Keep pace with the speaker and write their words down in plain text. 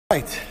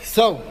Right,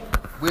 so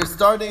we're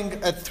starting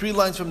at 3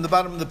 lines from the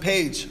bottom of the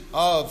page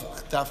of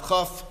Daf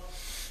Chaf.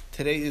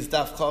 Today is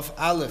Daf Chaf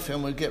Aleph,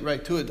 and we'll get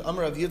right to it.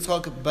 Amar Rav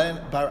Yitzchak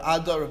ben Bar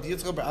Ada. Rav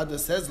Yitzchak Bar Ada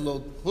says,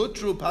 "Lo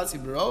hutru pasi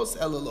b'ros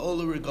el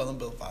olu regalim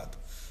bilvad."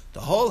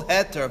 The whole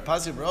heter of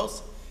pasi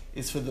b'ros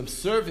is for the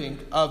serving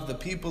of the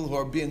people who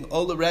are being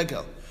ola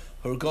regel,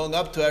 who are going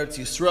up to Eretz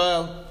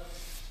Yisrael,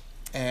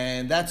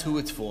 and that's who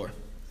it's for.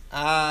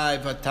 Ay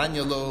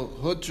vatanya lo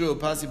hutru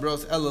pasi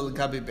b'ros el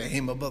gabi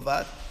behema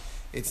bilvad.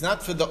 It's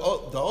not for the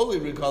Oli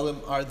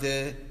Regalim are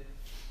the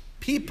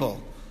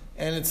people.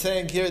 And it's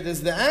saying here,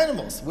 there's the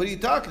animals. What are you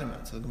talking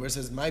about? So the verse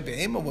says, my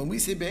behema, when we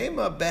say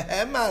behema,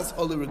 behemas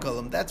Oli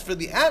Regalim. That's for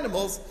the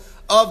animals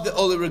of the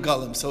Oli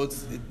Regalim. So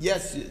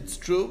yes, it's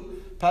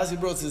true. Pasi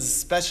Bros is a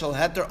special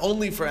heter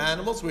only for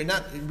animals. We're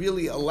not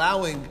really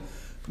allowing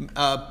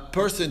a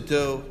person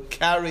to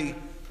carry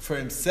for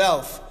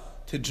himself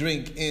to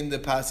drink in the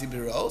Pasi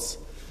Bros.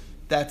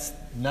 That's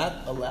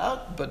not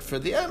allowed, but for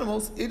the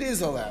animals, it is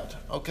allowed,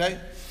 okay?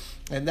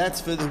 And that's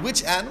for the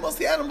which animals?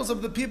 The animals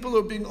of the people who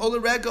are being ola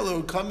regel,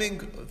 who are coming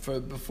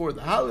before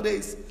the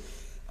holidays,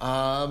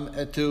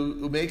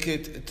 to make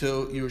it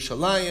to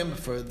Yerushalayim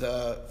for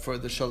the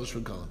Shalosh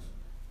Regalim.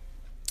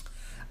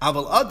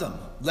 Aval Adam,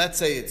 let's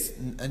say it's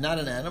not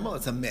an animal,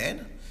 it's a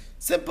man.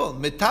 Simple.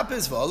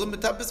 Mitapes v'olam,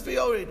 mitapes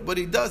v'yorid. What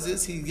he does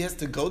is he has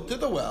to go to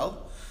the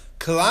well,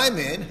 climb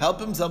in, help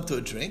himself to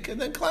a drink,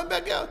 and then climb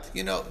back out.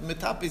 You know,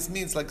 metapis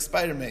means like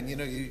Spider-Man. You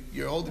know,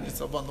 you're holding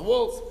yourself on the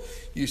walls,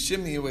 you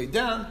shimmy your way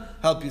down,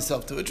 help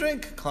yourself to a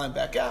drink, climb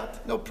back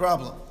out, no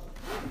problem.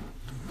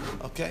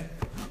 Okay?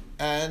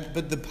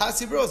 But the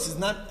pasi bros is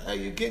not,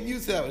 you can't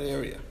use that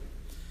area.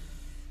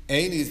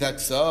 Ein is that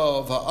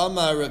so,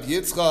 va'amar Rav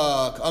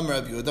Yitzchak, amar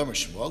Rav Yehuda, amar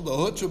Shmuel,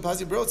 lo hutru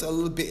pasi bros,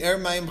 el be'er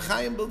mayim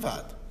chayim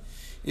bilvad.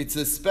 It's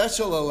a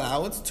special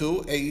allowance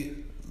to a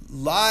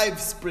live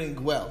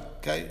spring well,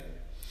 okay?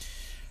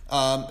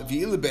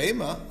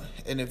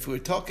 And if we're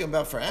talking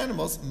about for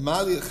animals,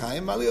 what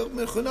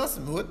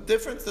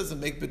difference does it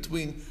make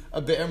between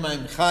a be'er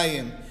mayim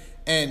chayim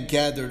and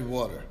gathered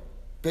water?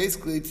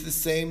 Basically, it's the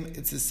same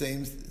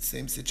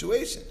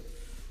situation.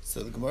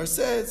 So the Gemara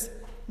says,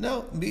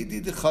 no, midi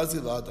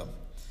dechazil adam.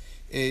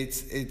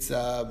 It's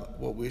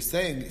what we're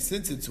saying.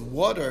 Since it's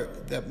water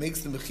that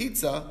makes the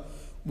mechitza,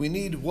 we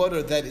need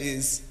water that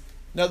is.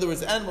 In other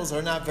words, animals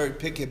are not very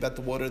picky about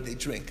the water they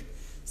drink.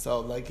 So,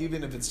 like,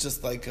 even if it's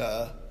just like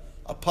a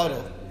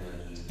puddle,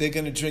 they're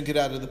going to drink it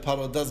out of the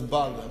puddle. It doesn't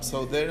bother them.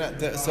 So they're not.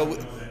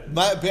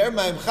 Be'er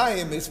mayim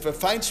chayim is for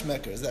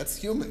feinschmeckers. That's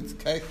humans.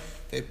 Okay,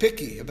 they're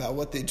picky about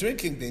what they're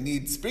drinking. They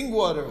need spring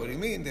water. What do you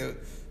mean?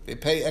 They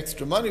pay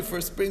extra money for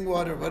spring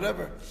water,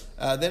 whatever.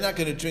 They're not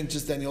going to drink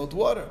just any old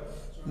water.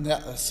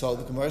 Now, so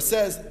the Gemara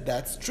says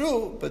that's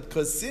true, but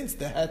because since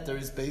the heter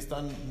is based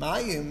on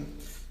mayim,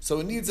 so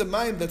it needs a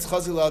mayim that's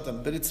chazil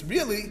adam. But it's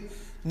really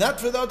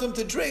not for the adam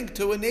to drink,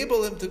 to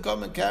enable him to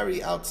come and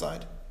carry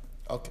outside.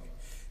 Okay.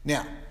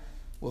 Now,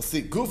 we'll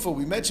see. Gufa,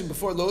 we mentioned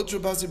before, lo utru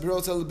pasi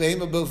b'ros el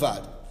behema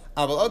bilvad.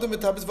 Aval adam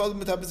mitapes v'adam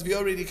mitapes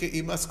v'yorid,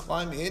 he must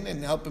climb in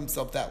and help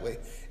himself that way.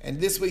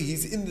 And this way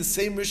he's in the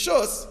same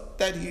rishos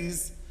that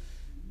he's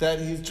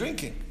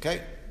drinking.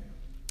 Okay?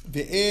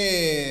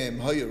 V'im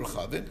hayur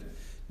chavin.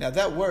 Now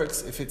that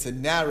works if it's a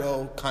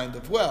narrow kind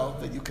of well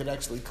that you could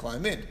actually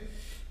climb in.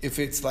 If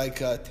it's like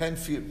 10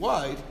 feet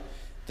wide,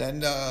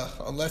 then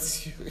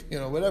unless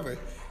whatever,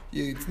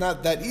 it's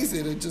not that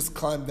easy to just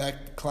climb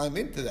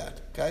into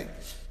that. Okay,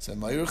 so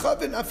mayur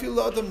chavin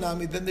afil adam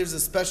nami. Then there's a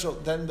special.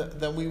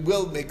 Then we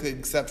will make an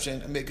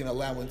exception and make an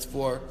allowance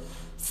for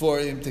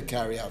him to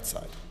carry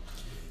outside.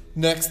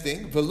 Next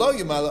thing, v'lo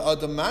yimala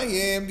adam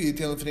mayim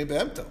v'yitin l'fnei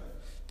be'emto.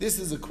 This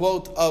is a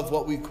quote of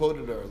what we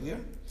quoted earlier.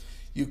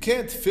 You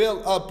can't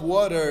fill up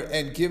water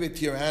and give it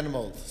to your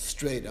animal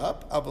straight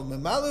up.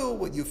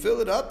 When you fill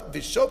it up,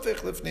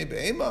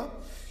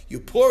 you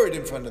pour it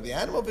in front of the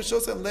animal,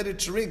 and let it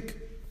drink.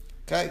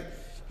 Okay?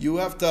 You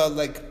have to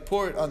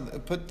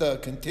put the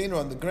container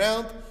on the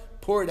ground,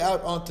 pour it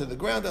out onto the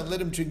ground, and let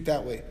him drink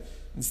that way,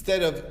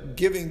 instead of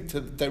giving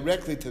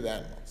directly to the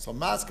animal. So,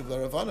 Maskav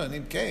Ravana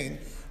and Cain,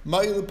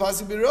 Ma'ilu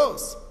Pasi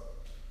Biros.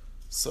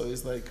 So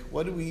he's like,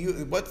 what do we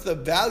use? What's the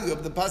value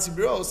of the pasi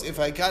bros if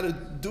I got to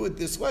do it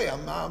this way?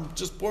 I'm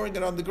just pouring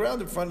it on the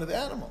ground in front of the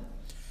animal.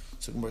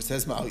 So Gemara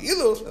says,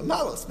 "Ma'ilu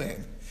malos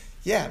man."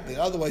 Yeah, but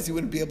otherwise he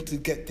wouldn't be able to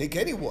take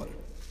any water.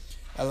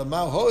 If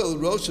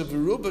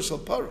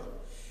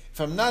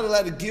I'm not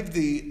allowed to give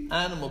the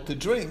animal to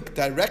drink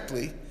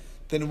directly,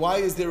 then why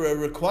is there a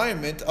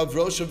requirement of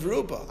Rosh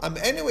V'ruba? I'm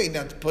anyway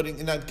not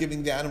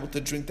giving the animal to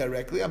drink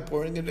directly. I'm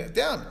pouring it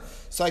down.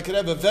 So I could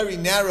have a very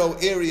narrow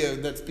area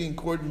that's being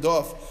cordoned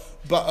off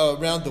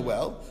around the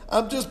well.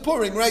 I'm just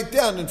pouring right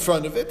down in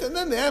front of it, and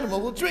then the animal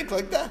will drink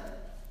like that.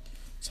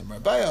 So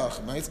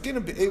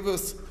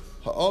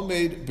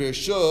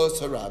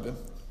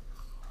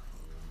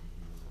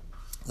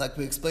like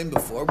we explained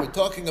before, we're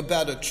talking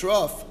about a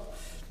trough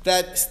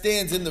that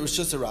stands in the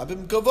Rishus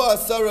Harabim. Gava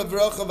Asara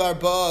V'Rochav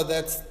Arba,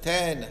 that's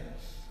 10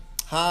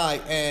 high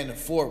and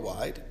 4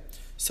 wide.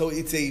 So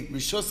it's a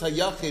Rishus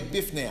Hayachid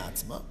Bifnei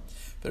Atzma.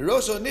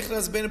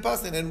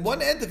 And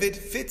one end of it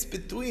fits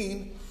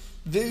between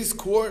this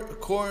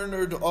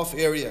cornered off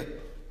area.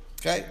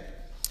 Okay?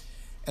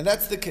 And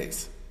that's the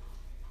case.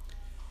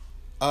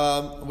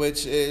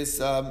 Which is,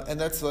 and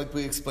that's like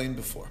we explained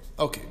before.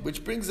 Okay,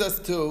 which brings us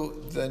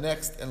to the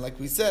next, and like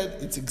we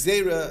said, it's a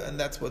gzeira, and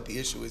that's what the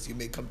issue is. You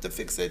may come to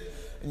fix it,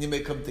 and you may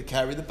come to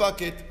carry the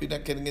bucket. We're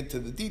not getting into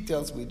the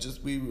details.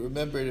 We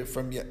remembered it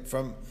from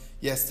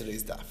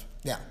yesterday's daf.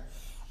 Now,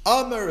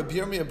 Amar Rabbi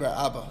Yirmiyah bar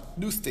Abba,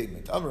 new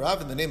statement. Amar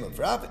Rav in the name of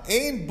Rav,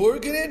 Ein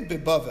Burgenin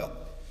beBavel.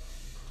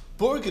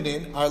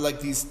 Burgenin are like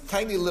these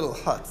tiny little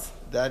huts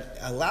that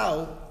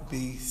allow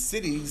the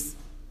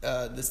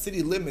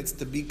city limits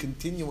to be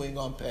continuing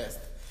on past.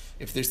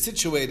 If they're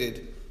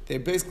situated, they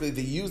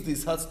use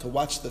these huts to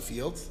watch the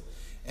fields,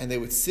 and they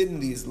would sit in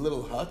these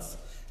little huts.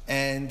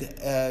 And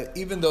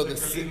even though a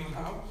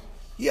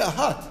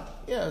hut,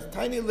 a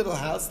tiny little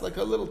house, like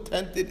a little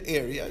tented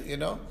area,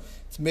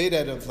 it's made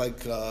out of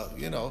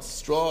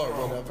straw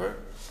or whatever.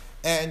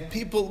 And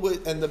people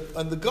would, and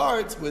the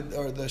guards would,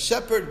 or the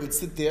shepherd would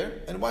sit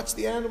there and watch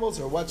the animals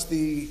or watch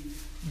the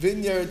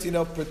vineyard,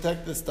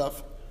 protect the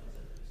stuff.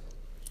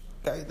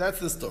 Okay, that's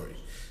the story.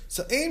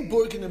 So, Ein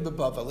Burgen in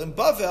Bavel. In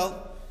Bavel,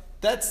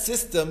 that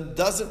system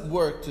doesn't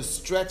work to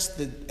stretch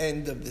the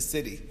end of the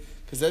city.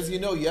 Because as you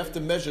know, you have to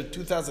measure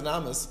 2,000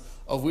 amas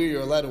of where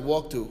you're allowed to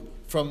walk to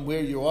from where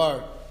you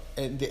are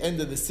at the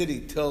end of the city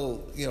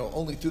till,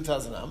 only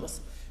 2,000 amas.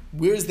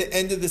 Where's the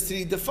end of the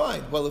city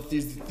defined? Well, if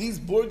there's these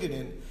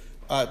Burgenin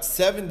at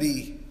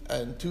 70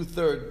 and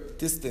 2/3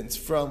 distance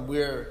from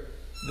where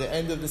the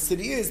end of the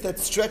city is, that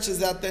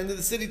stretches out the end of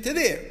the city to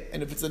there.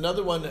 And if it's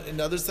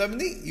another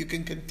 70, you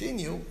can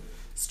continue,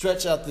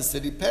 stretch out the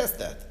city past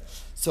that.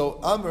 So,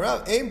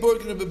 Amarav, Ein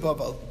Burgenin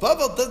beBavel.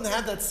 Bavel doesn't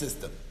have that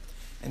system.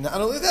 And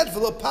not only that,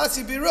 V'lo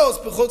Pasi Biros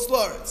b'Chutz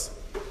La'aretz.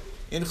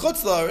 In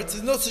Chutz La'aretz,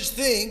 there's no such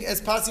thing as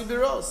Pasi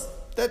Biros.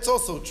 That's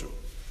also true.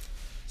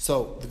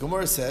 So, the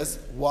Gemara says,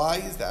 why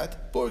is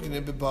that?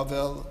 Burgenin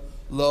beBavel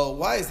lo.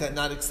 Why is that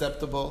not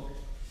acceptable?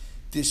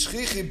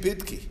 Tishchichi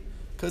Bidki.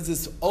 Because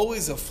there's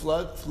always a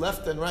flood,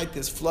 left and right.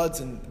 There's floods,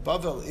 and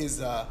Bavel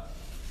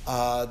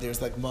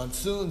there's like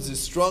monsoons,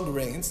 there's strong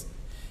rains,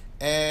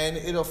 and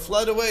it'll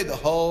flood away the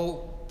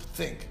whole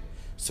thing.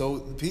 So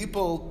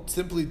people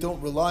simply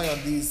don't rely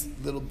on these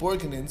little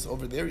Burgenins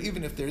over there.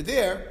 Even if they're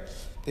there,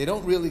 they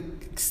don't really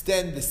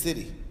extend the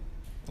city.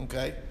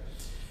 Okay,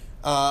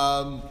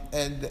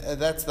 and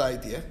that's the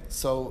idea.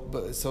 So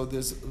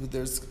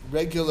there's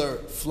regular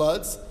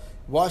floods,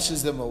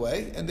 washes them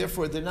away, and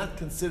therefore they're not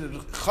considered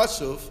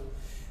chashuv.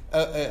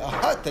 A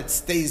hut that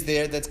stays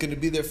there, that's going to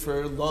be there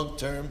for long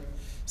term,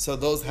 so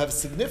those have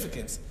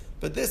significance.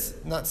 But this,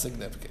 not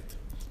significant.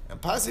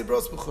 And Pasi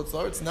Bros b'Chutz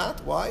La'aretz,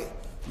 not. Why?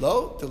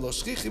 Lo, de lo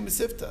shchichi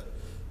misifta.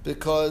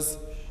 Because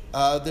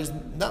there's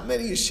not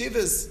many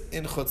yeshivas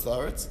in Chutz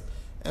La'aretz,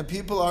 and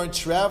people aren't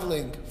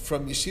traveling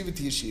from yeshiva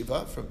to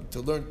yeshiva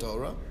to learn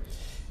Torah.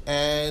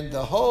 And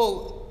the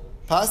whole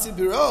Pasi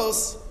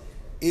Bros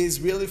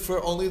is really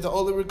for only the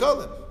Olei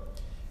Regalim.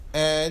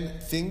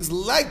 And things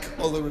like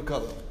Olei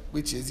Regalim,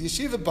 which is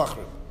yeshiva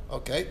bachrim,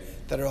 okay,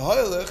 that are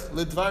hoylech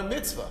ledvar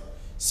mitzvah.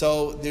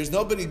 So there's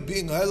nobody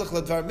being hoylech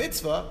ledvar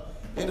mitzvah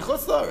in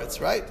Chutz La'aretz,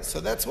 right? So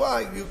that's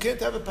why you can't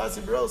have a Pasi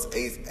Bros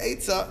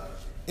eitzah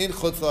in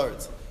Chutz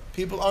La'aretz.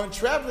 People aren't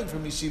traveling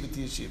from yeshiva to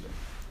yeshiva.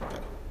 Okay.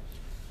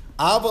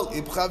 Aval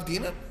ibchav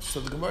dina. So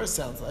the Gemara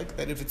sounds like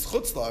that if it's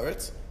Chutz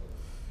La'aretz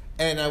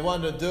and I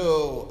want to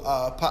do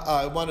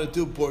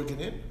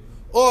Burgenin,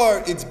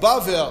 or it's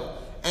Bavel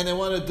and I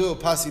want to do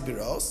Pasi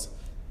Bros,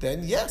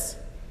 then yes,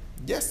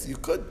 you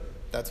could.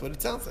 That's what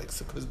it sounds like.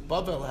 So because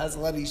Bavel has a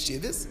lot of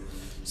yeshivas,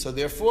 so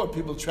therefore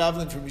people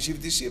traveling from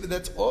yeshiva to yeshiva,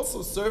 that's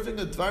also serving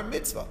a dvar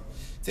mitzvah.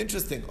 It's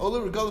interesting.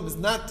 Olei Regalim is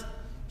not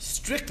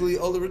strictly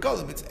Olei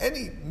Regalim. It's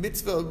any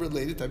mitzvah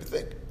related type of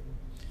thing.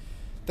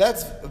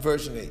 That's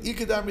version A.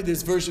 Ikadamri,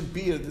 there's version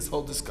B of this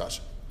whole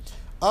discussion.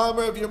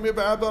 Amar of Yirmiyah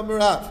bar Abba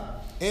Merav.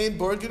 Ein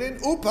Burgenin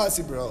u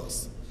Pasi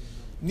Bros.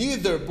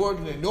 Neither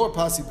Burgenin nor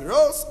Pasi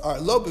Bros are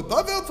lo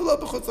beBavel to lo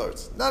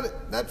b'Chutz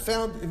La'aretz. Not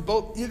found in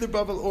both either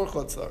Bavel or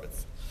Chutz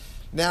La'aretz.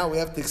 Now we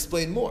have to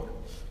explain more.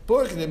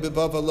 Burgenin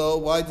beBavel lo,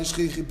 why the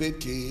shchichi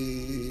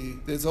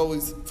bidki? There's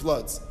always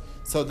floods,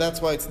 so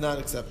that's why it's not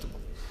acceptable.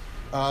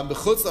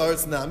 B'Chutz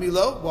La'aretz nami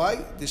lo, why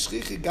the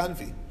shchichi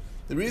ganvi?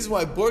 The reason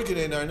why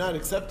Burgenin are not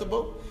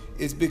acceptable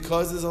is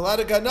because there's a lot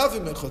of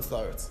ganavim in Chutz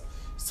La'aretz.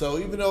 So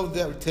even though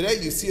today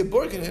you see a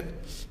Burgenin,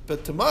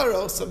 but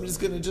tomorrow somebody's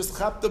going to just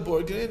chop the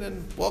Burgenin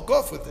and walk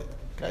off with it.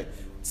 Okay,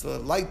 it's a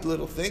light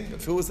little thing.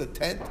 If it was a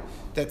tent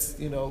that's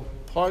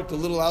parked a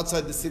little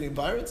outside the city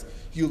environs,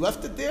 you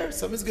left it there,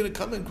 somebody's going to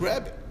come and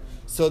grab it.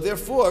 So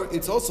therefore,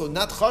 it's also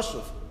not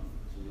chashuv,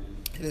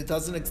 and it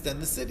doesn't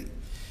extend the city.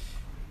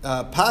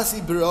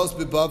 Pasi Bros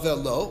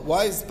beBavel lo.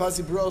 Why is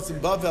Pasi Bros in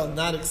Bavel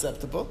not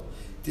acceptable?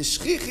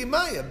 Tishchichi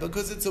maya,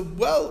 because it's a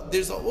well.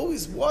 There's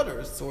always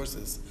water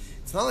sources.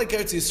 It's not like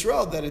Eretz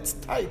Yisrael that it's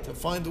tight to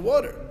find the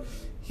water.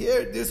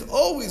 Here, there's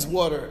always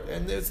water,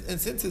 and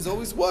since there's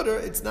always water,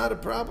 it's not a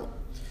problem.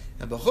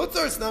 And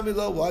b'chutzar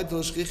snamilo, why do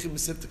shchichim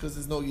mesifta? Because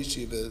there's no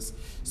yeshivas,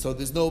 so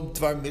there's no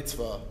dvar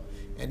mitzvah.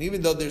 And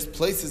even though there's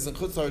places in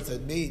chutzar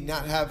that may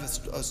not have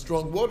a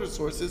strong water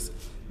sources,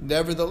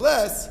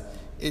 nevertheless,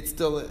 it's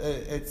still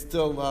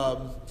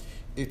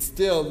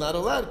not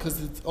allowed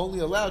because it's only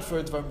allowed for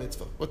a dvar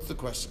mitzvah. What's the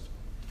question?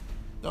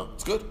 No,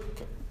 it's good.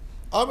 Okay.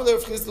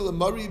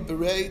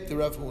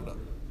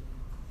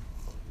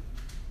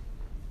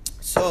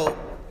 So,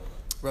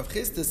 Rav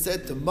Chisda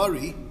said to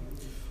Mari,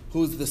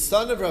 who's the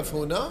son of Rav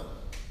Huna,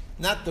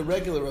 not the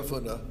regular Rav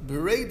Huna,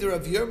 Berei de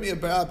Rav Yirmiyah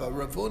bar Abba,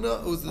 Rav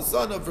Huna, who's the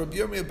son of Rav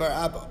Yirmiyah bar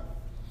Abba.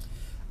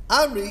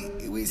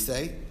 Amri, we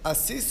say,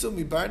 Asisu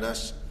mi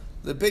Barnash,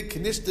 lebeit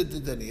Knishta de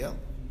Daniel.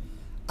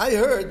 I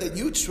heard that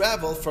you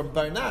travel from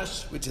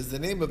Barnash, which is the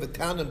name of a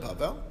town in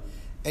Bavel,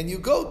 and you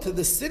go to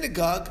the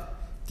synagogue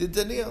de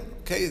Daniel.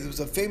 Okay, there was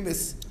a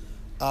famous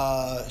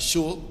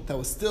shul that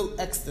was still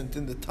extant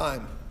in the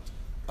time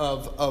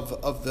of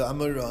the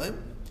Amoraim.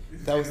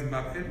 That was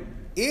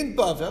in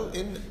Bavel,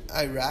 in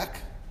Iraq,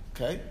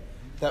 okay,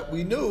 that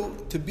we knew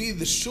to be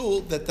the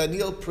shul that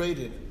Daniel prayed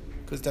in,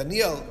 because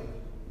Daniel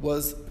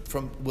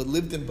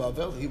lived in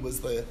Bavel.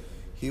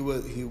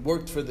 He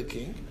worked for the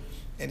king,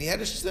 and he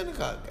had a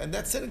synagogue, and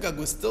that synagogue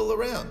was still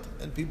around,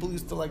 and people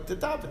used to like to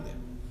daven there.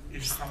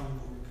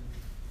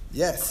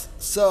 Yes,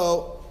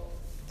 so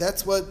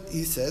that's what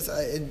he says.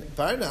 In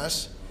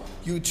Barnash,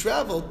 you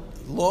traveled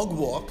long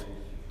walk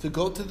to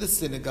go to the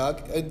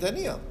synagogue in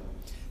Daniel.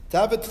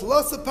 David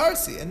Tlasa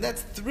Parsi, and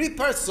that's 3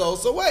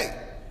 parsos away.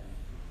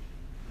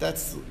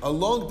 That's a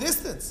long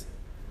distance.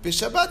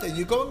 B'Shabbat, and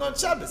you're going on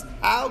Shabbos.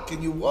 How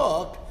can you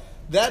walk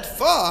that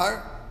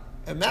far?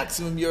 A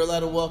maximum you're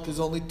allowed to walk is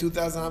only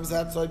 2,000 amos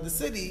outside the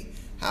city.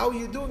 How are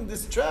you doing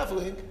this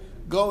traveling,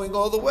 going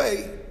all the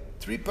way,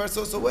 3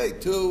 parsos away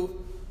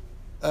to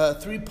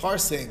 3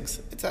 parsings?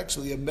 It's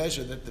actually a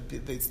measure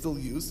that they still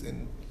use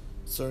in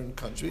certain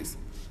countries.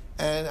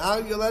 And how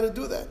are you allowed to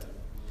do that?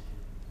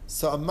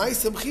 So,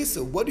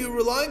 what are you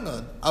relying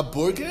on? A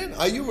Borginin?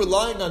 Are you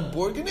relying on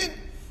Borginin?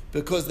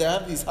 Because they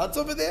have these huts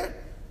over there?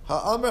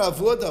 Ha'amar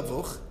avuad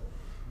avuch,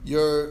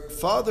 your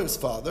father's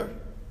father,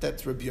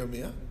 that's Rabbi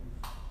Yirmiyah,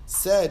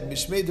 said,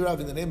 Mishmei Rav,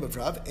 in the name of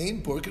Rav,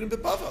 Ein Borginin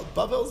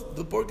beBavel.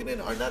 The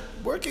Borginin are not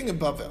working in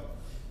Bavel.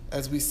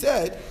 As we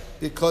said,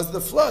 because the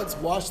floods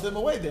washed them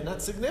away. They're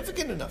not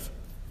significant enough.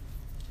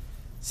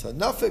 So,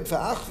 Nafek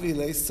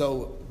va'achvile,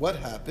 so what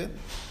happened?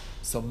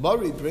 So,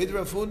 Mari, Breder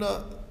Rav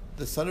Huna,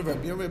 the son of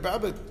Rabbi Yirmiyah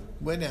Barba,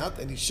 went out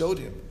and he showed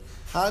him.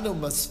 Hanu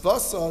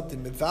masvasa de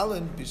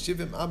mevalin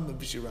b'shivim am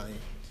b'shirayim.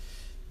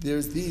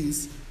 There's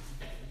these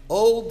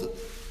old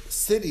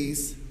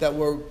cities that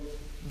were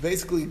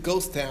basically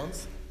ghost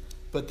towns,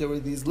 but there were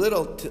these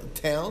little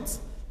towns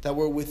that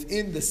were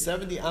within the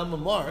 70 amma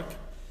mark.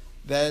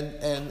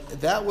 And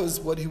that was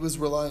what he was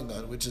relying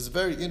on, which is a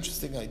very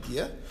interesting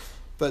idea.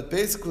 But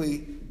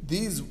basically,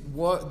 these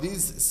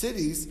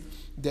cities,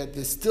 that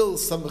there's still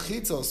some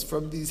mechitzos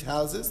from these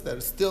houses that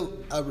are still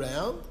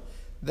around.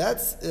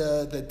 That's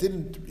that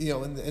didn't,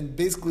 and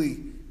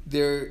basically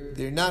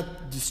they're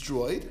not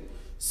destroyed.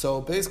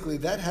 So basically,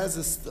 that has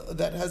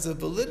a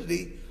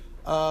validity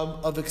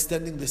of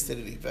extending the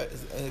city,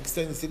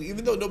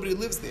 even though nobody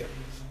lives there.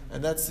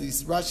 And that's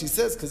Rashi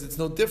says because it's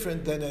no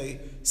different than a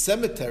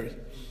cemetery.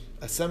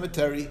 A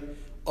cemetery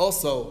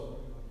also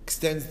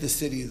extends the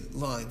city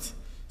lines.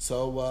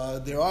 So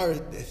there are,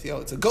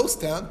 it's a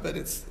ghost town, but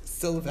it's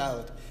still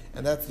valid,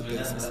 and that's the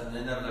basis.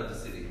 He never left the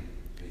city,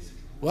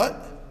 basically.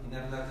 What? He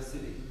never left the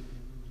city.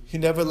 He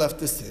never left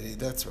the city.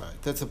 That's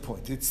right. That's a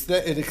point.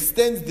 It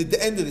extends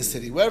the end of the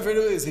city. Wherever it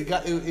is, it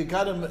got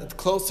him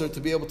closer to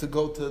be able to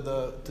go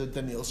to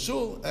Daniel's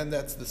shul, and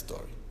that's the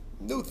story.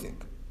 New thing.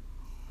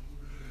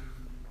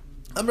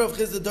 Amar Rav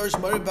Chisda Darsh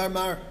Mari Bar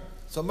Mar.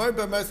 So Mari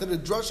Bar Mar said, "A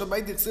drasha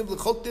might dichsiv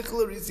l'chol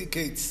tichla risi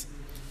kates."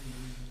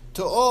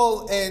 To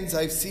all ends,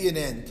 I see an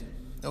end.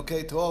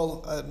 Okay, to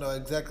all, I don't know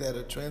exactly how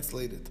to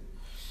translate it.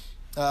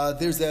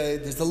 There's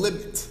a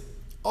limit.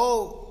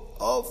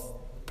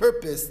 All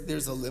purpose,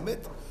 there's a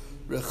limit.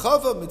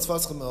 Rechava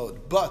mitzvahs chamod,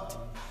 but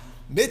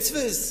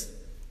mitzvahs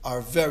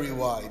are very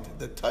wide.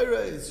 The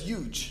Torah is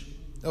huge.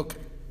 Okay.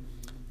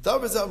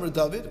 David Zamar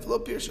David,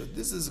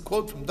 this is a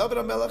quote from David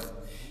HaMelech.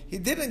 He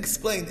didn't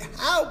explain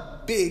how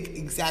big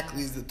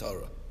exactly is the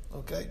Torah.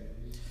 Okay.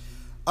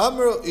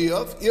 Amar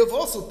Eov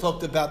also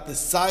talked about the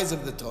size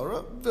of the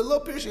Torah.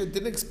 V'lo Pirsha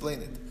didn't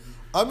explain it.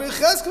 Amar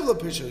Yechezkel lo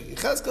Pirsha.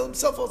 Yechezkel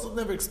himself also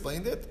never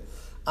explained it.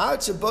 Ad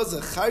shebaza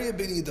Charya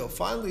ben Ido.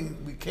 Finally,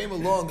 we came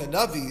along a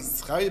Navi,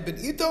 Charya ben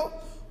Ido,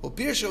 who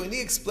Pirsha, and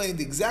he explained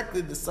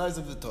exactly the size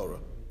of the Torah.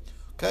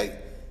 Okay,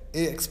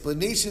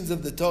 explanations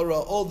of the Torah,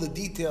 all the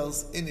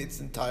details in its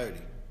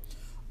entirety.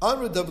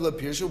 Amar Davla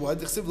Pirsha, why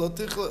dechsiv lo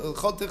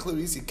chol tichla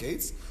risi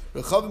kates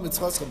rechav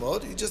mitzvahs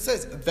chamod? He just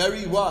says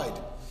very wide.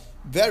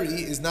 Very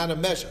is not a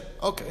measure.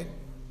 Okay.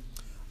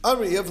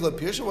 Amri Yevla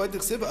Pirsha, why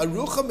dechsiv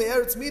arucha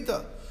me'eretz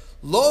mida?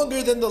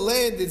 Longer than the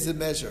land is a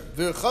measure.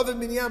 V'rechavim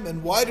min yam,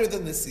 and wider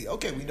than the sea.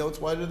 Okay, we know it's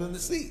wider than the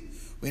sea.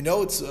 We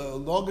know it's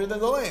longer than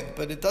the land,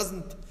 but it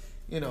doesn't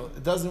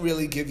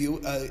really give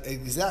you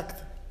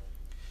exact.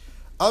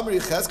 Amri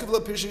Cheskel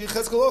Pirsha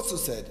Cheskel also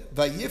said,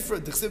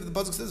 Vayifra, the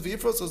pasuk says,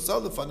 Vayifra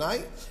Sosal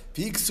Lefanai,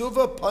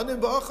 V'iksuva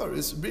Panim V'achar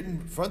is written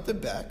front and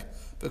back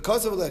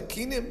because of the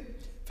Kinim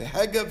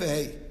V'Hega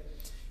V'Hei.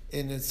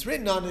 And it's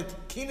written on it,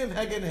 Kinim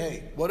Heg and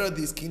Hey. What are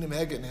these Kinim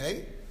Heg and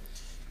Hey?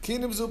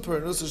 Kinim Zu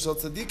Pernus Shal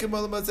Tzadikim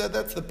Alamazeh.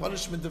 That's the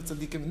punishment of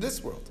Tzadikim in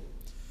this world.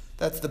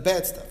 That's the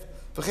bad stuff.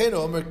 V'chein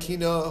Omer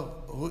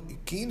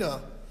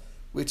Kina,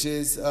 which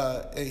is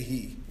a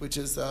he, which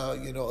is a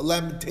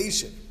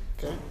lamentation.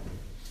 Okay.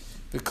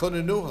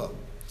 V'konenuha.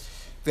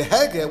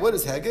 V'hege, what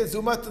is hege?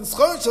 Zu matan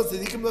schoron shel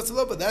tzadikim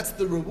lasalova. That's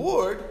the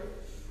reward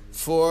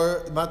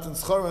for matan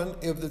schoron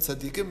of the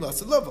tzadikim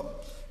lasalova.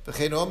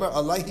 V'chein omer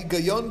alai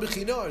higayon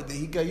b'chinor.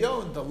 The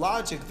higayon, the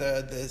logic,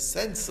 the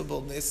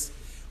sensibleness,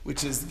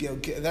 which is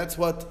that's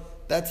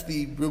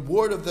the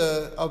reward of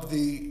the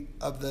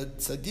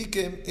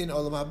tzadikim in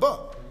olam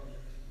haba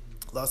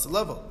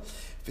lasalova.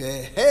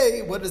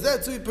 Hey, what is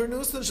that?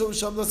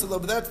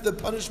 That's the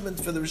punishment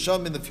for the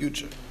Risham in the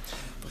future.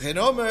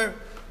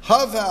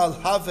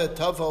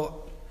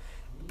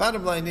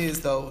 Bottom line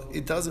is, though,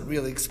 it doesn't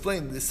really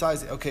explain the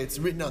size. Okay, it's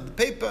written on the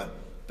paper,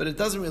 but it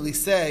doesn't really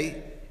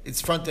say it's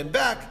front and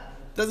back.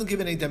 It doesn't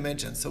give any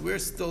dimensions, so we're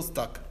still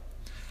stuck.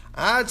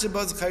 And then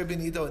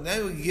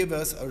will give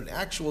us an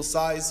actual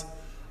size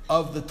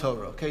of the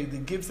Torah. Okay,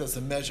 it gives us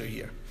a measure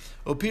here.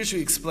 Pirshu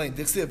explained.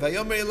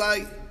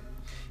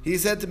 He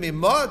said to me,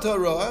 Ma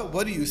Torah,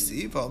 what do you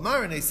see? And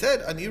I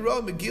said, Ani ra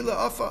Megillah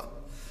afa.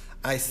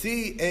 I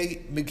see a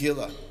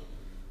Megillah.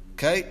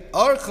 Okay?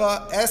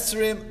 Archa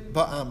esrim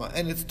ba'ama.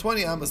 And it's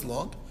 20 amas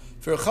long.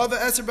 For chava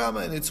esr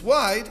ba'ama. And it's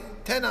wide,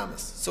 10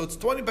 amas. So it's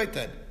 20 by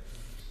 10.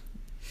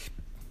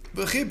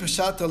 If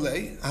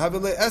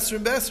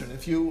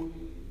you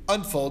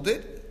unfold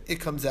it, it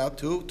comes out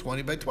to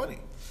 20 by 20.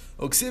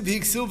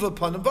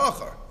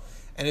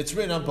 And it's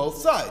written on both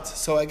sides.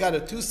 So I got a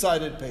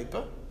two-sided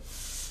paper.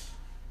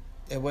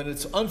 And when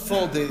it's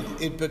unfolded,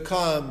 it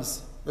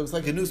looks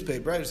like a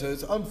newspaper, right? So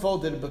it's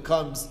unfolded,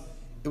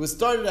 it was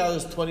started out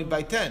as 20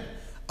 by 10.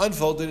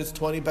 Unfolded, it's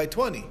 20 by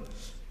 20.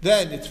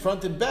 Then it's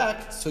front and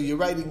back, so you're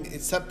writing,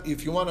 except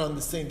if you want it on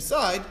the same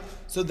side,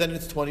 so then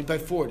it's 20 by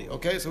 40.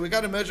 Okay, so we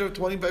got a measure of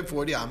 20 by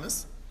 40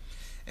 amas.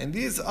 And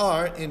these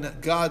are in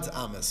God's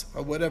amas,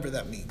 or whatever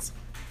that means.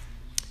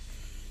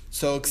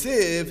 So,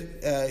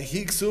 ksiv,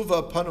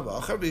 hiksuva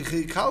panavachar,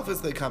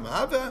 v'chikalfes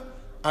lekamava,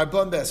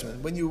 arbon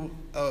besrin. When you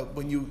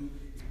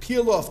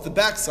peel off the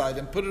backside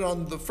and put it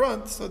on the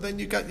front, so then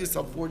you got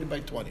yourself 40 by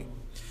 20.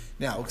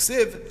 Now,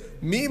 ksiv,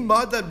 mi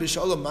mada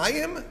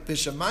b'shalomayim,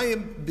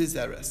 b'shamayim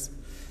bizeres.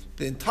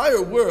 The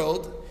entire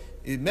world,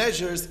 it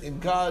measures in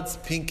God's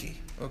pinky,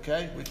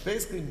 okay? Which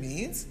basically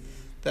means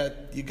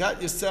that you got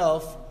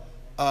yourself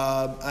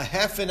a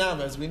half an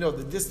amma. As we know,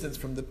 the distance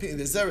from the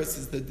zeres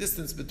is the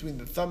distance between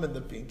the thumb and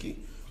the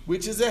pinky,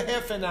 which is a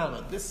half an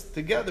amma. This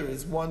together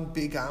is one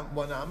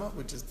amma,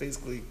 which is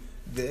basically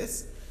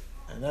this.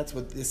 And that's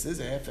what this is,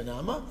 a half an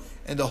amma.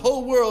 And the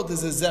whole world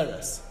is a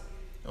zeres.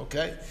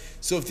 Okay?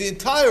 So if the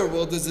entire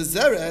world is a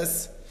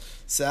zeres,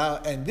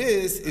 and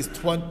this is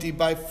 20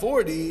 by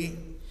 40,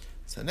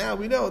 so now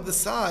we know the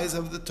size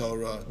of the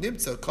Torah.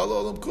 Nimtza, kol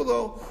olam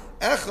kulo,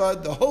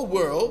 echad, the whole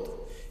world,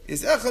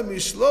 is echad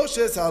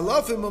mishloshes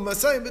halafim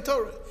u'masayim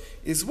b'Torah.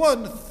 Is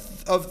one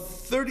of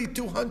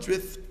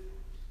 3,200th,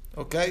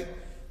 okay?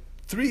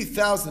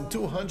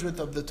 3,200th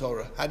of the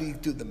Torah. How do you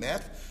do the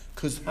math?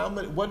 Because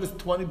what is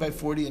 20 by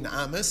 40 in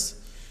Amos?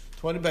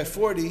 20 by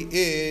 40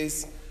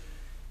 is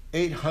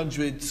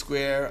 800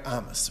 square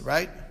Amos,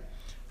 right?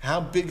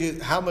 How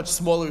much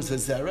smaller is a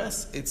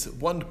zeres? It's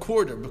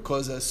 1/4,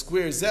 because a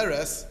square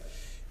zeres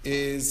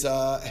is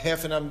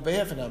half an amma by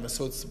half an amma.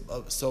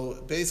 So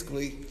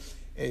basically,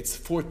 it's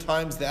 4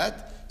 times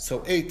that.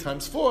 So 8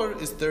 times 4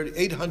 is 30.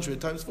 800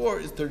 times 4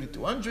 is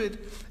 3,200,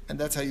 and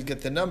that's how you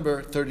get the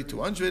number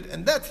 3,200.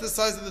 And that's the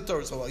size of the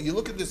Torah. So you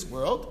look at this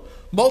world,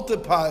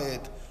 multiply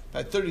it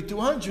by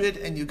 3,200,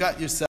 and you got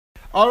yourself.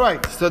 All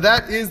right. So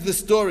that is the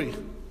story.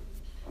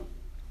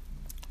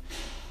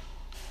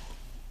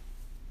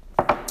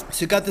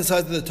 So you got the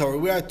size of the Torah.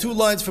 We are 2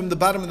 lines from the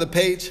bottom of the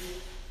page.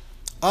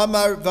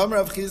 Amar Vamar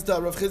Rav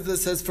Chizda. Rav Chizda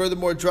says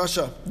furthermore,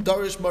 drasha.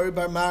 Darish Mari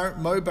Bar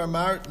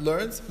Mar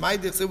learns.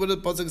 What did the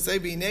pasuk say?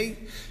 V'inei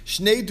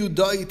shnei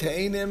dudai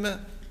te'enim.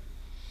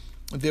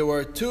 There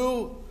were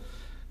 2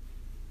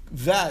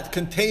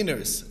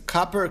 containers,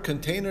 copper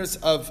containers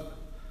of,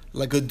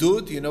 like a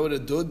dud. You know what a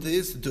dud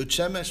is? Dud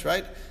shemesh,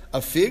 right?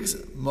 Of figs.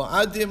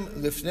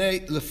 Mo'adim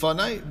lifnei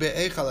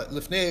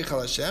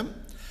eichal Hashem.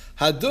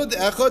 Hadud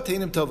echot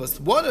teinim tovas.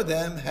 One of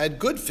them had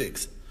good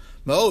figs.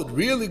 Ma'od,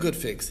 really good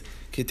figs.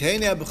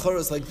 Kiteinia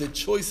b'choros, like the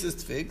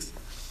choicest figs.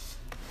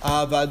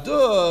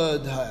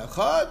 Avadud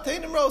ha'echot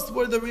teinim roast,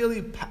 were the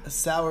really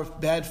sour,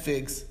 bad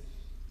figs.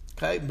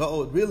 Okay,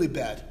 ma'od, really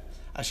bad.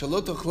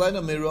 Ashalot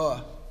ochlena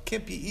miroah,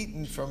 can't be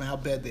eaten from how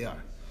bad they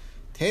are.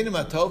 Teinim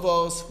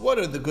atovos, what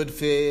are the good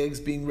figs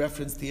being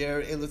referenced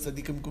here? Elu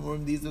tzadikim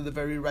gemurim, these are the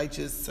very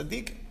righteous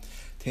tzadikim.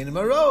 Teinim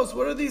aros,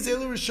 what are these?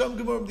 Elu risham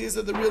gemurim, these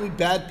are the really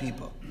bad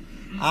people.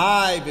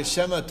 Ay,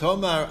 b'shema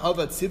tomar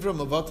avat sivram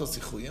avatos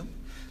sichuyim.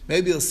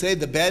 Maybe he'll say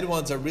the bad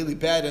ones are really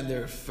bad and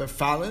they're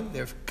fallen,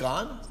 they're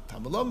gone.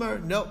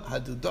 Tamalomar, no,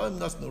 hadudam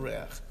nas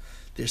nureach.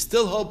 There's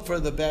still hope for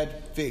the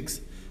bad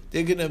figs.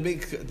 They're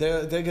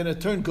gonna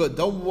turn good.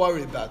 Don't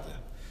worry about them.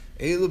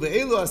 They'll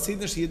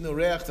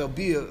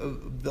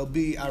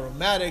be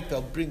aromatic.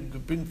 They'll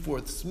bring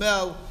forth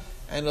smell,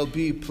 and it'll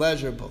be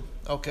pleasurable.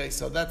 Okay,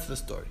 so that's the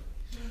story.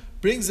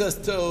 Brings us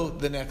to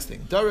the next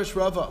thing. Darish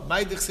Rava,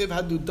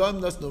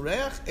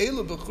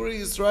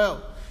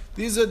 Yisrael.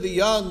 These are the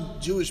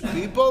young Jewish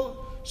people.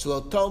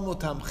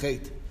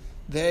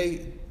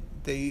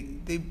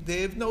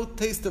 They have no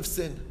taste of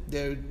sin.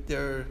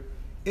 They're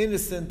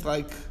innocent,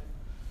 like,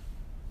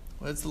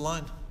 what's the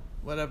line?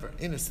 Whatever,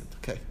 innocent.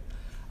 Okay.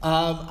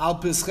 Al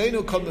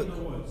Pischenu come.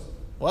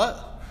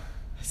 What?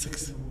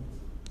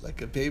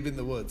 Like a babe in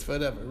the woods.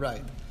 Whatever.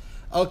 Right.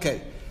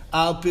 Okay.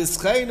 Al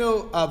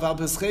Pischenu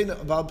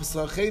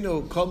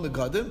kol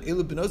megadim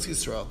ilu benos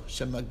Yisrael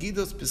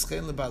shemagidos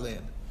pischein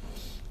lebalein.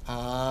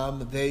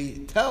 They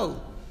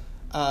tell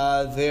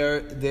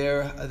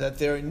that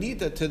they're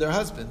needed to their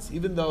husbands,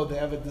 even though they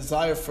have a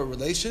desire for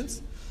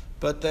relations.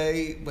 But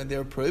when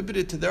they're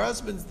prohibited to their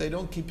husbands, they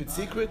don't keep it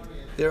secret.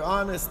 They're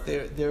honest.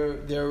 They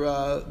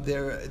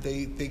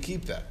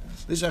keep that.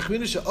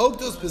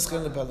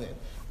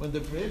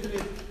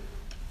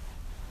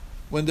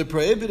 When they're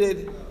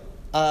prohibited,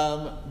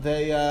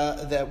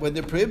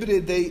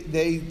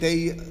 they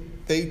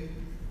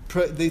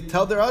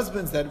tell their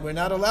husbands that we're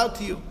not allowed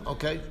to you.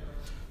 Okay,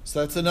 so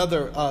that's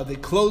another. They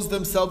close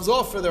themselves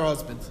off for their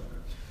husbands.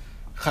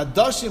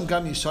 Chadashim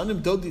gam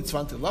yishanim dodi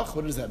tzvantilach.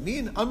 What does that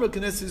mean? Amra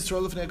Knesset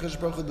Yisrael l'fnei HaKadosh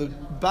Baruch Hu. The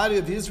body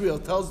of Israel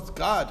tells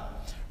God,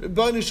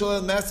 Ribono Shel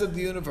Olam, Master of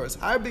the universe,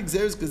 Har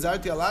b'gzeres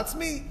gazarti al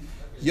atzmi,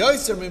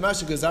 yoser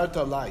mimashe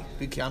gazarta alai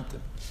b'kiyamtim.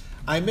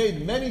 I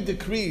made many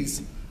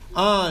decrees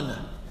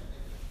on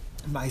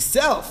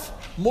myself,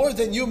 more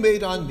than you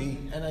made on me,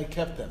 and I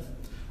kept them.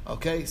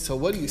 Okay, so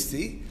what do you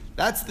see?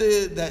 That's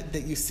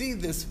that you see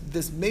this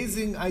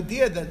amazing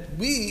idea that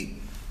we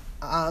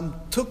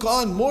took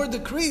on more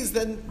decrees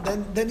than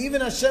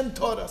even Hashem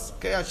taught us.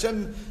 Okay,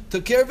 Hashem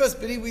took care of us,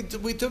 but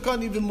we took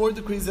on even more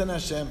decrees than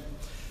Hashem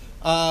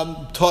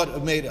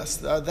made us.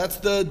 That's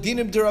the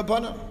dinim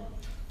d'Rabbanan.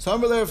 So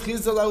Rav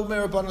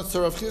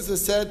Chizda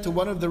said to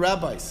one of the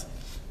rabbis,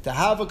 to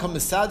have a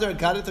commissader,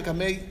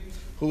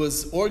 who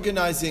was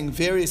organizing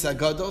various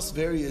agados,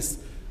 various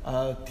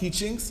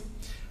teachings.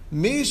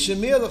 What is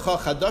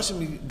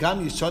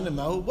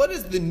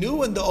the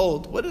new and the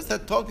old? What is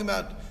that talking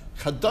about?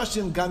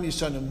 Chadashim gam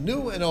yishanim,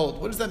 new and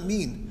old. What does that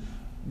mean?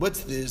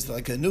 What's this?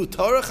 Like a new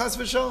Torah, chas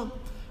v'shalom?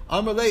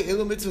 Amalei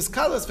elu mitzvahs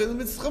kalas ve'elu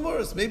mitzvahs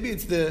chamuras. Maybe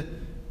it's the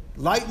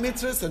light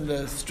mitzvahs and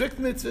the strict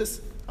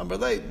mitzvahs.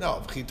 Amalei,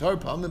 no,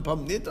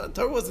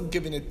 Torah wasn't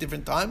given at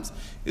different times.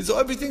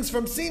 Everything's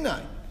from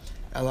Sinai.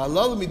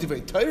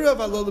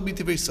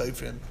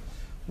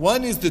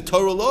 One is the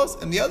Torah laws,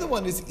 and the other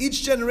one is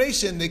each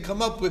generation they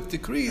come up with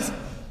decrees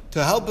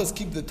to help us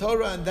keep the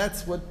Torah, and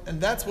that's what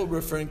we're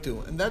referring to,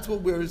 and that's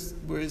what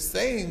we're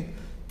saying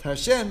to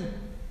Hashem,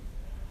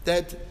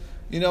 that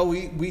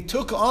we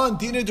took on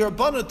Dinah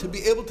D'Rabbanan to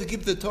be able to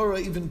keep the Torah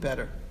even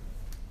better.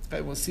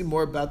 Okay, we'll see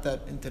more about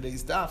that in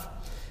today's daf,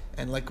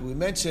 and like we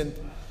mentioned,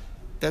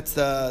 that's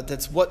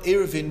what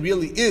Eruvin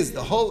really is.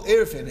 The whole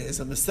Eruvin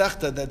is a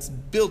Masechta that's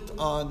built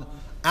on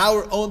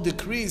our own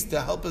decrees to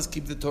help us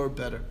keep the Torah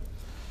better.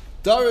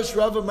 Darish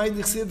Rava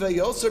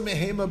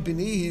mehema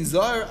bini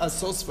hizar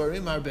asos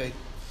farim arbe.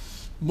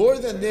 More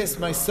than this,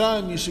 my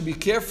son, you should be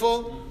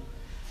careful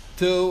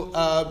to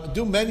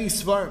do many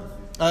svarim,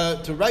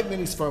 to write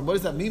many svarim. What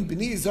does that mean?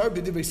 Bini hizar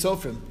b'divrei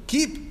sofrim.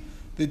 Keep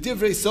the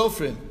divrei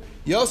sofrim.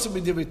 Yosef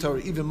b'divrei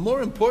Torah. Even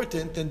more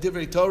important than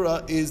divrei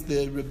Torah is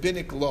the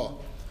rabbinic law.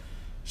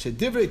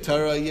 Shedivrei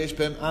Torah yesh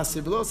b'hem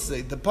aseh v'lo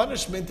aseh. The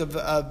punishment of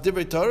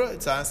divrei Torah,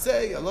 it's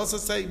aseh. Allah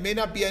say may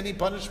not be any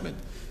punishment.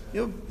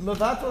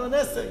 Mavatal and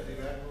essay.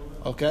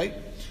 Okay?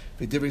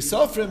 By divrei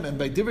sofrim, and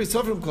by divrei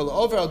sofrim, call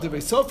over al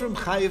divrei sofrim,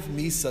 chayiv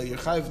misa, you're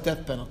chayiv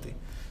death penalty.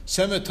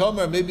 Shemet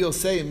Tomer, maybe you'll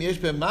say, yesh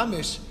b'hem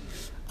mamish,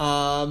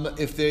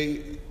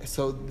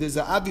 so there's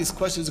an obvious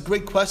question, it's a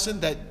great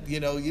question that, you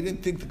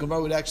didn't think the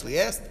Gemara would actually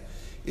ask,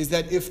 is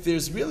that if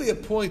there's really a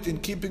point in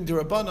keeping the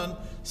Rabbanan,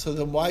 so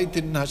then why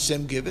didn't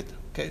Hashem give it?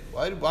 Okay?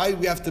 Why do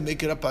we have to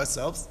make it up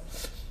ourselves?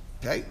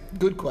 Okay?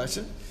 Good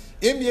question.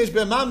 Why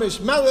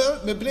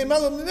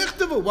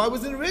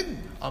wasn't it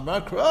written?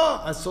 Amar Kra,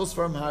 Asos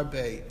from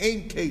Harbe,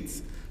 Ein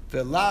Kates,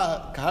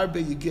 Vela,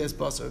 Harbe Yigias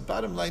Basar.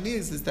 Bottom line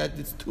is that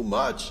it's too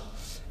much,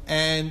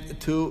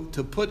 and to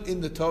put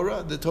in the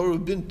Torah would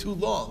have been too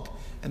long.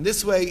 And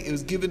this way, it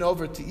was given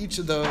over to each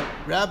of the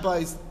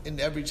rabbis in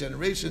every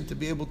generation to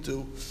be able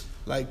to,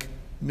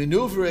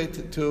 maneuver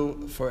it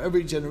for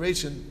every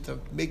generation to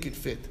make it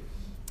fit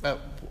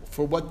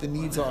for what the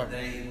needs are.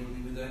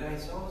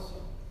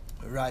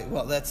 Right,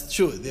 well, that's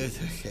true.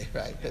 Okay,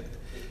 right.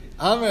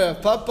 Amar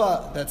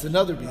Papa, that's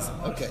another reason.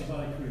 Okay.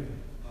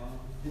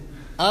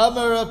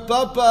 Amar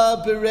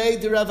Papa, berei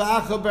de Rav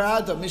Acha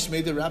barada,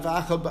 mishmei de Rav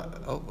Acha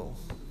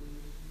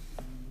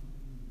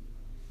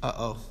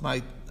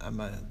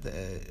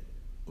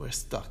We're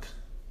stuck.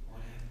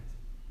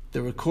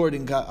 The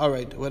recording got all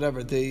right.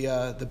 Whatever.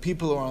 The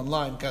people who are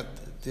online got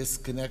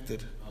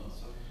disconnected.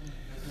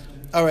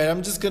 All right.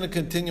 I'm just going to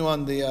continue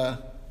on the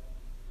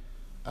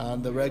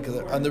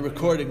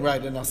recording,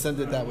 right? And I'll send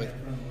it that way.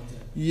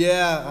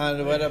 Yeah,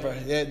 and whatever.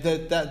 Yeah,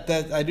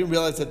 that I didn't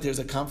realize that there's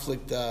a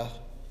conflict.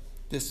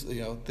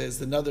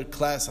 There's another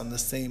class on the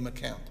same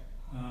account.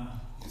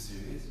 You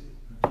serious?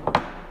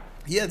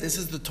 Yeah, this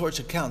is the Torch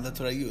account. That's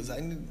what I use. I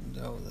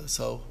know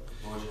so.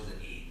 Torch is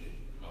an 8.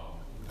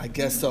 I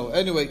guess so.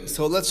 Anyway,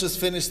 so let's just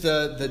finish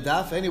the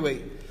daf.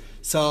 Anyway,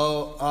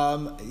 so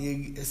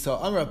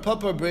Amar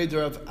Papa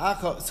Breder of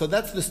Acha. So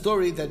that's the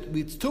story that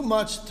it's too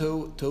much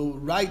to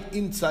write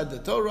inside the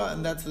Torah,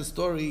 and that's the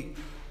story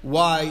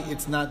why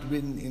it's not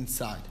written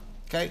inside.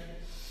 Okay.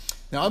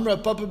 Now Amar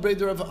Papa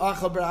Breder of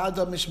Acha bar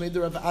Ada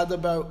Mishmeder of Ada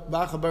bar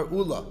Bacha bar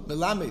Ula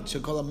Melamed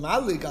Shekol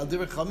Malik Al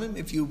Divrei Chamim.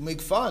 If you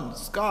make fun,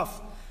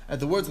 scoff at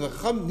the words of the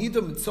Chacham,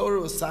 Nidam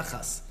Mitzorah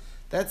Sachas.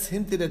 That's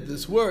hinted at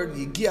this word,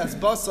 Yigias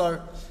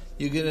Basar.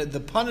 The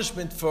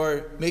punishment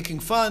for making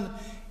fun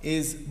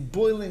is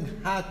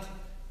boiling hot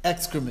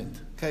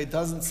excrement. Okay, it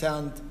doesn't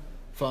sound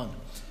fun.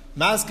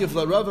 Maskiv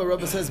la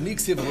Rava says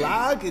Miksiv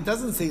lag. It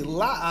doesn't say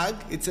lag.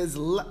 It says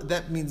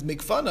that means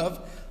make fun of.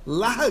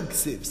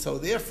 Lagsiv. So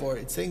therefore,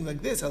 it's saying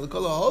like this: If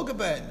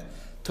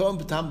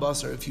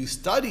you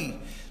study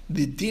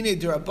the Dine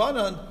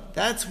D'Rabbanan,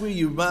 that's where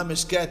you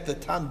mamish get the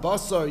tam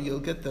basar. You'll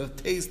get the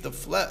taste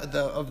of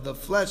the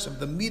flesh of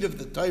the meat of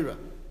the Torah.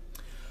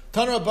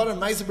 Tana Rabbanan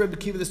Ma'aser Rabbi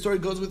Kiva. The story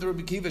goes with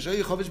Rabbi Kiva.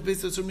 Shayi Chavish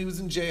Beis Yisrael, he was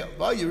in jail.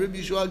 Rabbi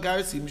Yeshua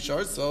Garsi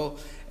Mishar. So,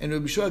 and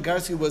Rabbi Yeshua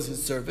Garsi was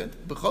his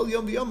servant. B'chol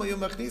yom v'yom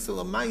yom machnisa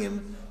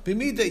l'mayim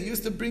b'mida. He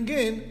used to bring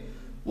in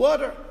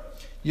water.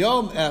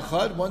 Yom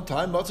Echad. One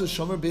time, Matzu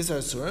Shomer Beis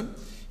Hasurim.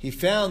 He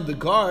found the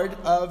guard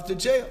of the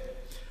jail.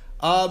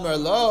 Amar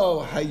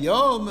lo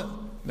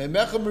hayom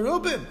memecha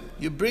merubim.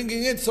 You're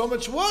bringing in so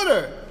much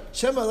water.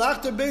 Shem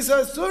alachter Beis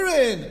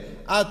Hasurin.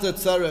 Ata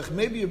tzarech.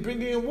 Maybe you're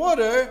bringing in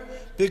water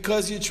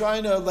because you're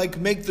trying to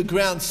make the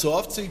ground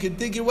soft so you can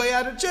dig your way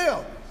out of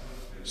jail.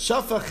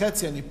 Shafa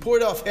chetzian, he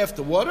poured off half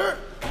the water.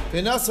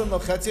 V'nasam lo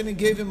chetzian, he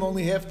gave him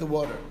only half the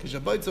water. Because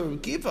Rabbi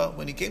Kiva,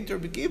 when he came to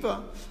Rabbi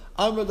Kiva,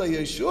 Amr la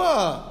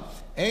Yeshua,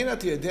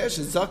 Einat yadesh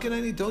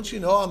zakenani, don't you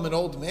know I'm an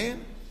old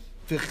man?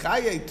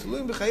 V'chayei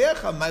tluim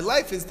b'chayecha, my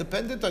life is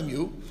dependent on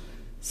you.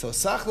 So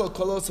sachlo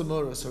kolos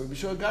amura. So Rabbi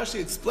Yeshua Gashi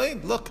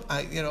explained, look,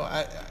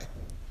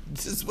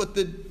 this is what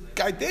the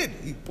guy did.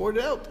 He poured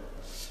it out.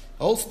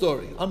 Whole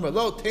story. Amar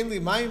lo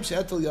tenli mayim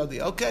she'etel yadi.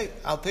 Okay,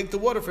 I'll take the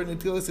water for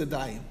netilas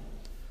yadayim.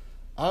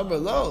 Amar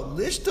lo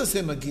lishtos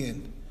him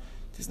again.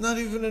 There's not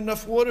even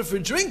enough water for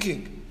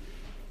drinking.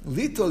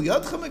 Litel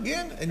yadchem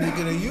again, and you're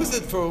going to use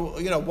it for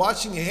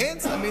washing your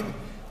hands. I mean,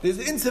 there's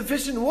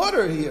insufficient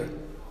water here.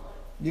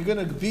 You're going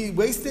to be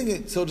wasting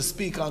it, so to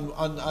speak, on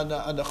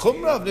the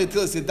chumrah of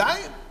netilas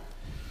yadayim.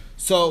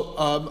 So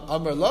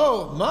Amar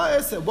lo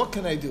ma'aseh. What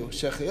can I do?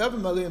 Shechayav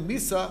maliyam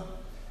misa.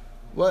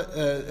 What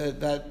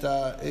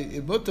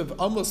it would have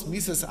almost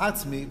misas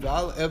atzmi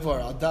v'al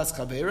evar adas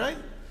chaverai.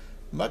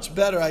 Much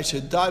better I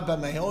should die by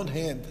my own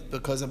hand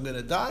because I'm going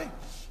to die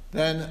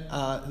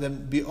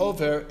than be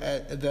over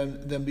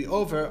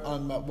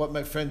on what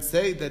my friends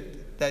say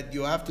that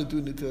you have to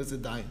do netilas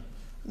yadayim.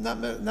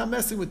 I'm not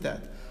messing with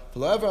that.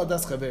 V'lo evar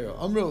adas chaverai.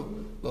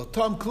 Amru lo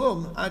tam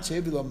klum ad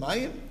she'evi lo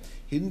mayim.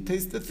 He didn't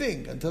taste the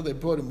thing until they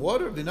brought him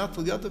water.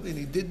 V'natul yadav, and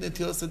he did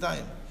netilas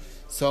yadayim.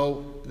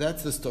 So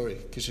that's the story.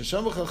 When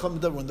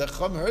the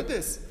Chacham heard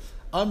this,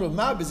 Amru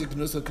ma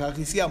biziknuso kach.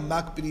 You see how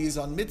makbid he is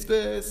on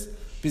mitzvahs.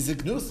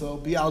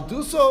 Biziknuso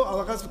bialduso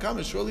alachas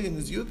v'kamas. Surely in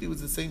his youth he was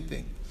the same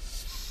thing.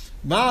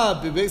 Ma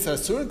bebeis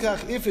hasurin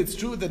kach. If it's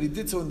true that he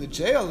did so in the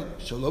jail,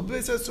 shalom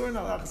bebeis hasurin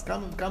alachas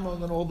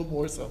v'kamas, and all the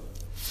more so.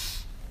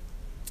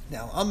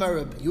 Now Amar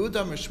Rabbi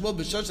Yehuda Amar Shmuel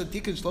b'shasha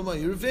tikkun Shlomo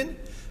Yeruvin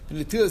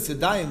v'netilas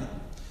yadayim.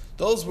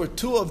 Those were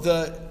two of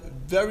the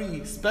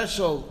very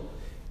special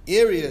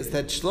areas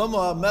that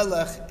Shlomo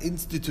HaMelech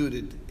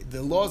instituted,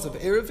 the laws of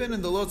Eruvin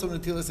and the laws of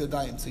Netilas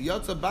Yadayim. So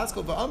Yatza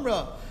Basko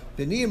v'Amra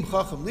B'niyim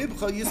Chacham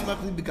Libcha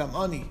Yismach Li B'Gam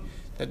Ani,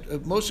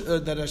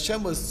 that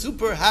Hashem was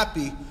super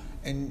happy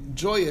and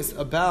joyous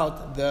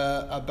about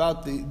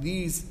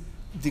these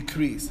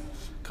decrees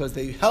because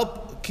they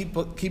help keep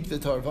the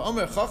Torah.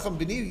 V'Amr Chacham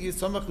B'niyim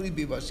Yismach Li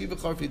B'Vashi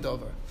V'Charfi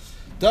Dover.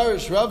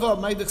 Darish Rava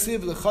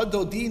Ma'idachsiv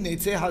L'Chadodi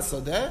Neitzei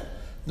HaSadeh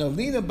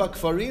Navlina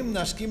B'Kfarim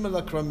Nashkim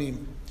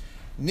L'Akramim.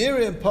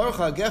 Nirim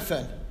Parcha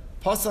Gefen,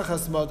 Pasach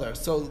HaSmadar.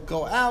 So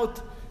go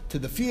out to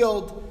the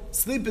field,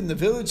 sleep in the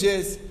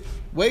villages,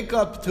 wake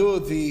up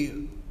to the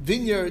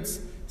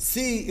vineyards,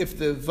 see if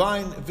the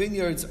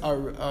vineyards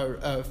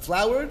are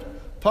flowered.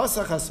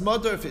 Pasach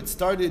HaSmadar, if it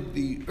started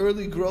the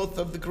early growth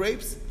of the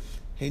grapes.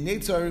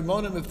 Heinetzar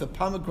Rimonim, if the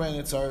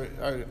pomegranates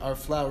are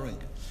flowering.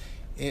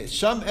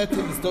 Sham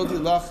Etim is Dodi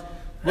Lach.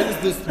 What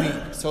does this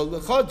mean? So the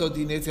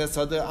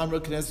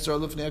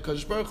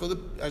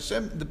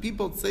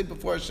people say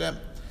before Hashem,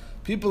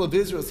 people of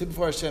Israel say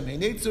before Hashem,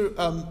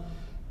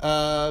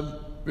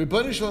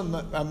 Ribbon Shalom,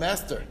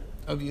 master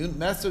of the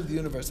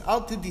universe.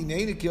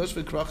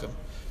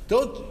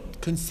 Don't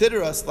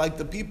consider us like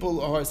the people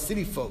who are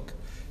city folk.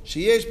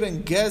 Sheyesh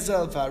ben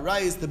Gezel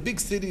v'Arayis, the big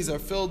cities are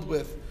filled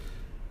with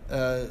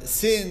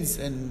sins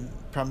and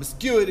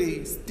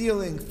promiscuity,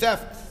 stealing,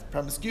 theft,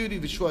 promiscuity,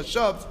 v'shua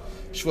shav,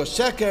 shua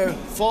sheker,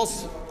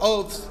 false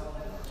oaths.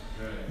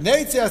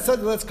 Neitze, I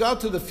said, let's go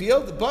out to the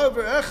field. Look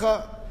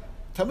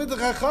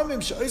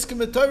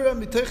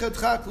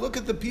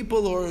at the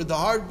people who are the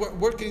hard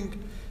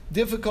working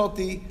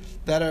difficulty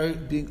that are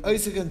being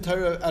oisik and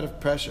Torah out of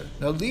pressure.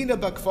 Now, lina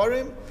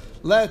bakfarim,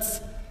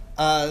 let's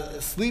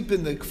sleep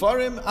in the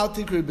kfarim. Al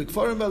tikri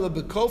bakfarim ala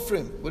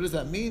bekofrim. What does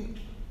that mean?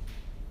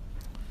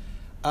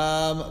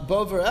 Look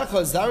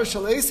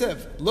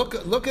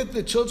at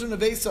the children of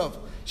Esav.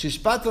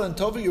 Shishpatel and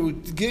Tova, you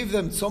gave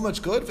them so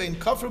much good. Vein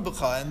kafir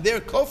b'cha, and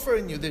they're kofar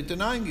in you. They're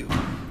denying you.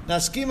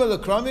 Naskima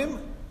lekramim.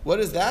 What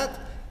is that?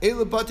 These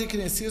are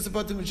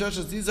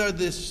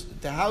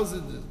the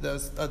houses,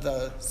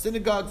 the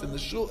synagogues and the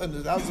shul and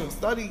the houses of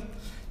study.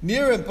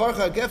 Near and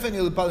Parcha Gefen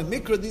ilbali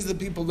mikra. These are the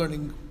people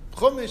learning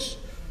chumash.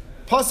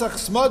 Pasach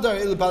smadar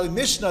ilbali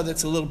mishnah.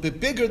 That's a little bit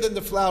bigger than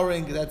the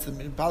flowering. That's the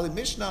Bali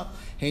mishnah.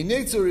 Hey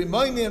netzu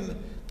remainim.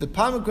 The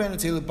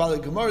pomegranates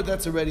ilbali gemara.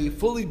 That's already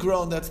fully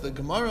grown. That's the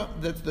gemara.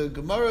 That's the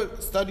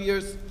gemara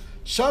studiers.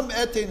 Sham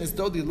etein is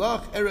dodi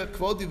lach erech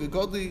kvodi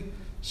v'godli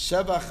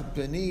shevach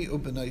beni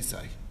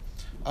ubenaisai.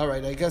 All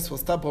right, I guess we'll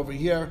stop over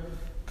here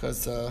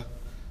because the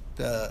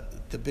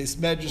base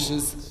medrash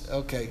is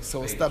okay.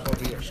 So we'll stop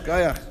over here.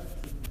 Shkayach.